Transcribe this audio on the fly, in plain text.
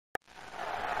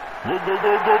Go, go, go,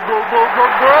 go, go, go, go,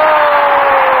 go!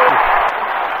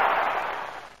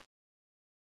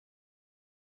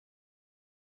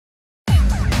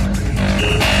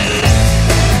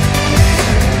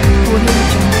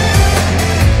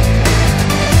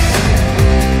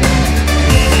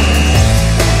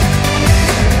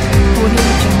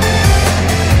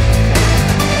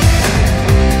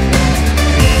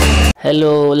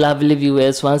 Hello, lovely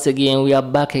viewers. Once again, we are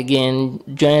back again.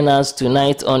 Join us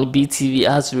tonight on BTV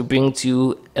as we bring to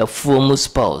you a famous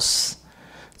pulse.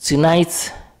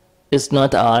 Tonight is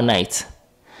not our night.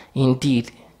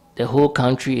 Indeed, the whole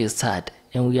country is sad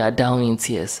and we are down in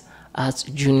tears as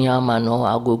Junior Manuel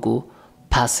Agogo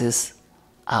passes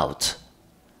out.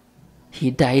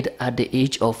 He died at the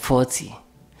age of 40.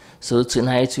 So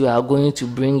tonight we are going to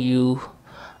bring you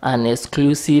an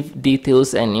exclusive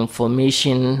details and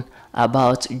information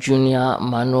about Junior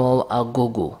Manuel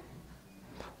Agogo.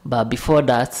 But before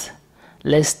that,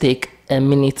 let's take a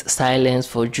minute silence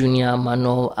for Junior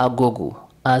Manuel Agogo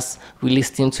as we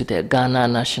listen to the Ghana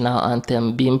national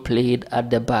anthem being played at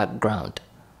the background.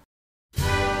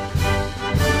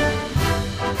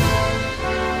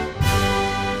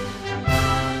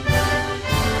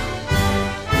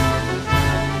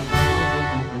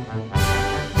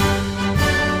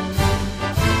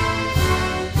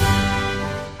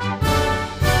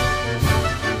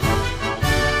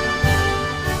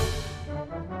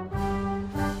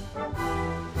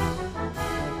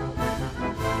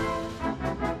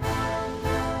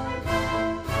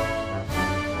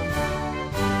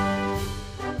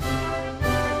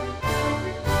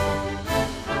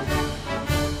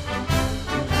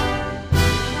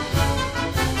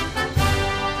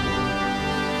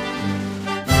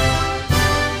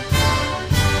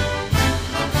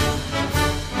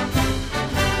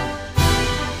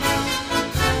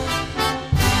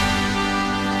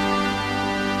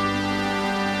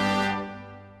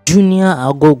 Junior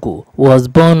Agogo was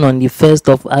born on the 1st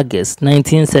of August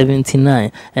 1979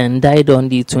 and died on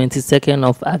the 22nd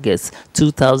of August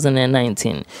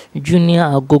 2019. Junior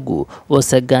Agogo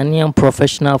was a Ghanaian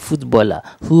professional footballer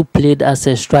who played as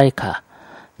a striker.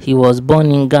 He was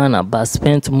born in Ghana but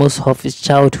spent most of his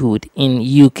childhood in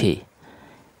UK.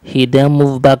 He then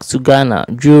moved back to Ghana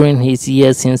during his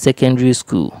years in secondary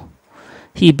school.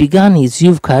 He began his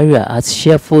youth career at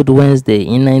Sheffield Wednesday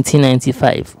in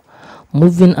 1995.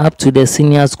 Moving up to the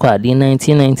senior squad in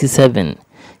 1997,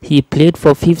 he played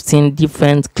for 15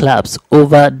 different clubs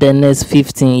over the next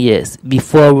 15 years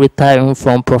before retiring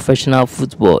from professional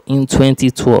football in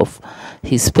 2012.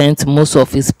 He spent most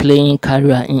of his playing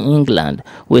career in England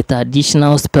with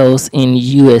additional spells in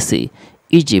USA,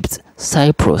 Egypt,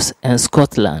 Cyprus and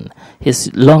Scotland.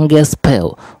 His longest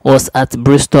spell was at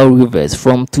Bristol Rovers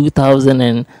from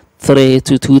 2003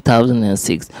 to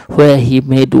 2006, where he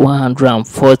made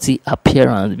 140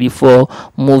 appearances before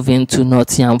moving to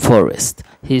Nottingham Forest.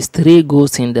 His 3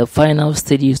 goals in the final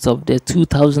stages of the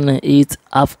 2008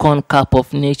 AFCON Cup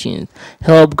of Nations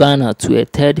helped Ghana to a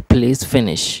 3rd place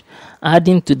finish.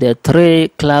 Adding to the 3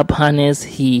 club honors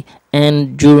he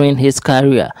earned during his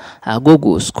career,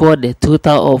 Agogo scored a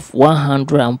total of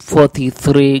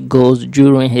 143 goals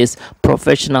during his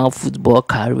professional football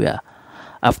career.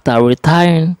 After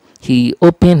retiring, he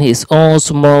opened his own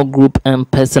small group and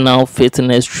personal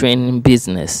fitness training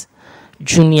business.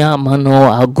 Junior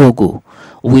Manuel Agogo,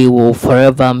 we will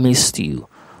forever miss you.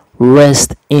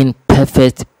 Rest in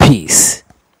perfect peace.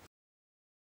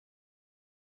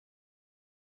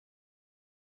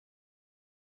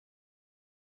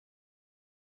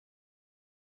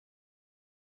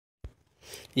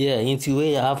 Into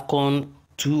way AFCON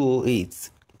 208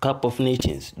 Cup of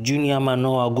Nations, Junior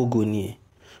Manuel Agogo ni.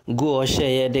 Go or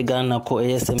share the Ghana ko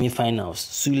semi-finals.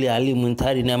 Sule Ali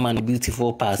Muntari na man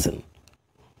beautiful person.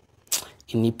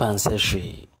 Ini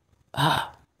panseshe.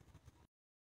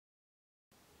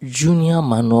 Junior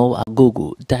Manuel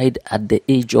Agogo died at the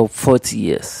age of 40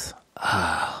 years.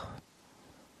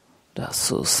 That's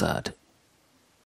so sad.